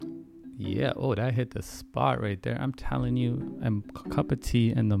Yeah, oh, that hit the spot right there. I'm telling you, a cup of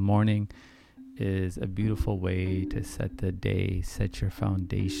tea in the morning is a beautiful way to set the day, set your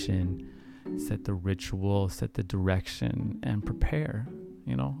foundation, set the ritual, set the direction, and prepare,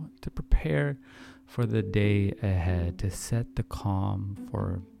 to prepare for the day ahead, to set the calm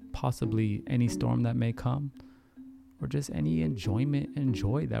for possibly any storm that may come, or just any enjoyment and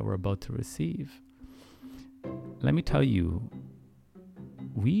joy that we're about to receive. Let me tell you,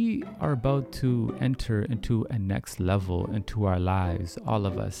 we are about to enter into a next level into our lives, all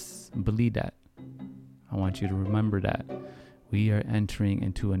of us. Believe that. I want you to remember that. We are entering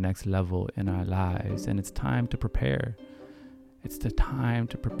into a next level in our lives, and it's time to prepare. It's the time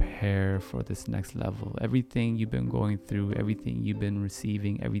to prepare for this next level. Everything you've been going through, everything you've been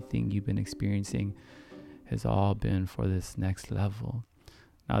receiving, everything you've been experiencing has all been for this next level.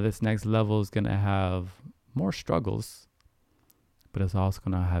 Now, this next level is going to have more struggles, but it's also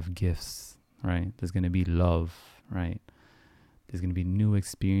going to have gifts, right? There's going to be love, right? There's going to be new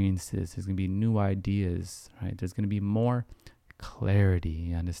experiences. There's going to be new ideas, right? There's going to be more clarity,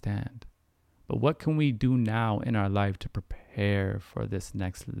 you understand? But what can we do now in our life to prepare for this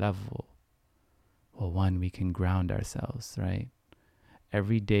next level? Well, one, we can ground ourselves, right?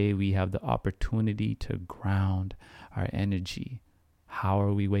 Every day we have the opportunity to ground our energy. How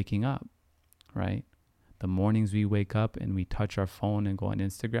are we waking up, right? The mornings we wake up and we touch our phone and go on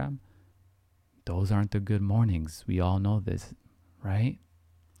Instagram, those aren't the good mornings. We all know this, right?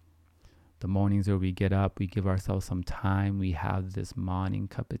 The mornings where we get up, we give ourselves some time, we have this morning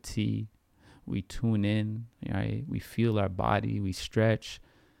cup of tea, we tune in, right? We feel our body, we stretch,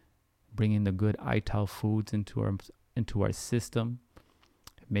 bringing the good ITAL foods into our system.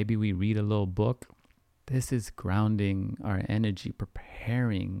 Maybe we read a little book. This is grounding our energy,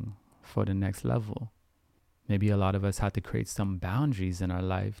 preparing for the next level. Maybe a lot of us had to create some boundaries in our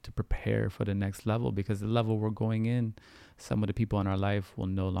life to prepare for the next level, because the level we're going in, some of the people in our life will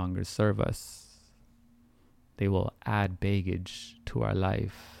no longer serve us. They will add baggage to our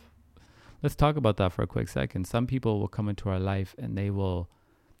life. Let's talk about that for a quick second. Some people will come into our life and they will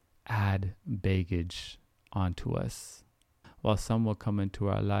add baggage onto us, while some will come into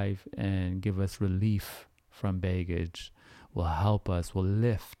our life and give us relief from baggage, will help us, will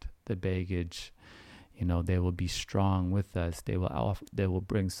lift the baggage. They will be strong with us. They will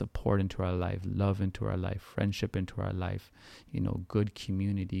bring support into our life, love into our life, friendship into our life, good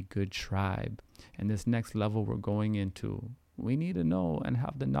community, good tribe. And this next level we're going into, we need to know and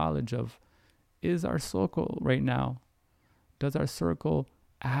have the knowledge of, is our circle right now, does our circle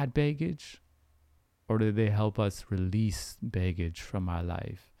add baggage, or do they help us release baggage from our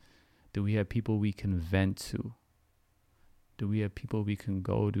life? Do we have people we can vent to? Do we have people we can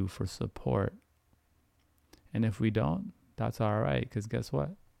go to for support? And if we don't, that's all right, because guess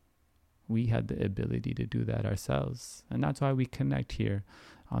what? We had the ability to do that ourselves. And that's why we connect here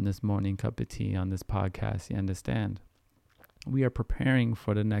on this morning cup of tea, on this podcast, you understand? We are preparing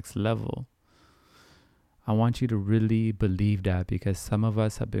for the next level. I want you to really believe that, because some of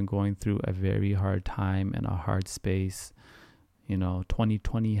us have been going through a very hard time and a hard space.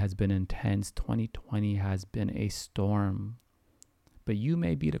 2020 has been intense. 2020 has been a storm. But you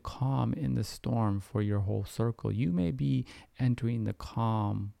may be the calm in the storm for your whole circle. You may be entering the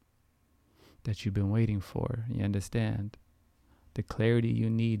calm that you've been waiting for. You understand? The clarity you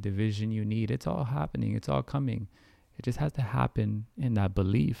need, the vision you need, it's all happening. It's all coming. It just has to happen in that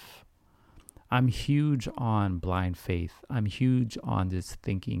belief. I'm huge on blind faith. I'm huge on this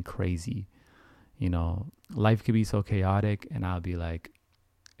thinking crazy. Life could be so chaotic and I'll be like,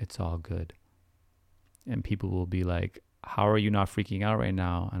 it's all good. And people will be like, how are you not freaking out right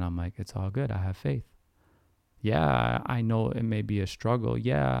now? And I'm like, it's all good. I have faith. Yeah, I know it may be a struggle.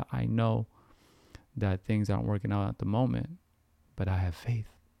 Yeah, I know that things aren't working out at the moment, but I have faith,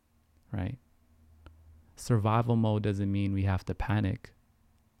 right? Survival mode doesn't mean we have to panic.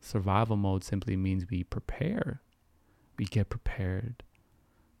 Survival mode simply means we prepare. We get prepared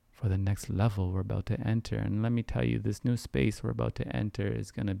for the next level we're about to enter. And let me tell you, this new space we're about to enter is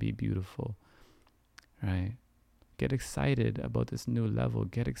going to be beautiful, right? Get excited about this new level.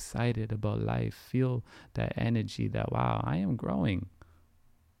 Get excited about life. Feel that energy that, wow, I am growing.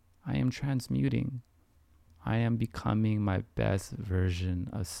 I am transmuting. I am becoming my best version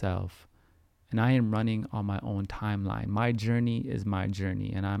of self. And I am running on my own timeline. My journey is my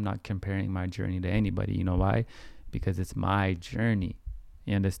journey, and I'm not comparing my journey to anybody. You know why? Because it's my journey.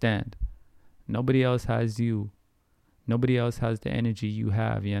 You understand? Nobody else has you. Nobody else has the energy you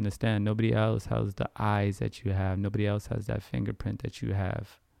have. You understand? Nobody else has the eyes that you have. Nobody else has that fingerprint that you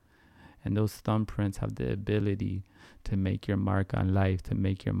have. And those thumbprints have the ability to make your mark on life, to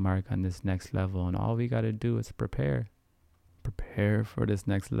make your mark on this next level. And all we got to do is prepare. Prepare for this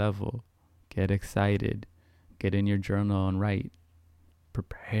next level. Get excited. Get in your journal and write.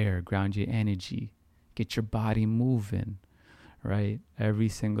 Prepare. Ground your energy. Get your body moving, right? Every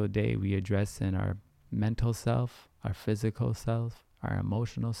single day we address in our mental self, our physical self, our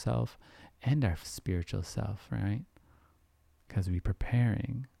emotional self, and our spiritual self, right? Because we're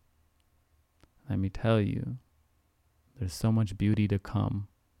preparing. Let me tell you, there's so much beauty to come,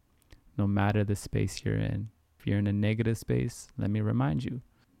 no matter the space you're in. If you're in a negative space, let me remind you,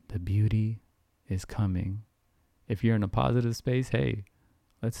 the beauty is coming. If you're in a positive space, hey,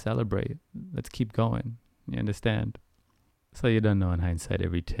 let's celebrate. Let's keep going. You understand? So you don't know in hindsight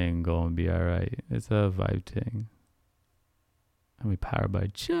everything going to be all right. It's a vibe thing. And we powered by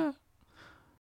Jah.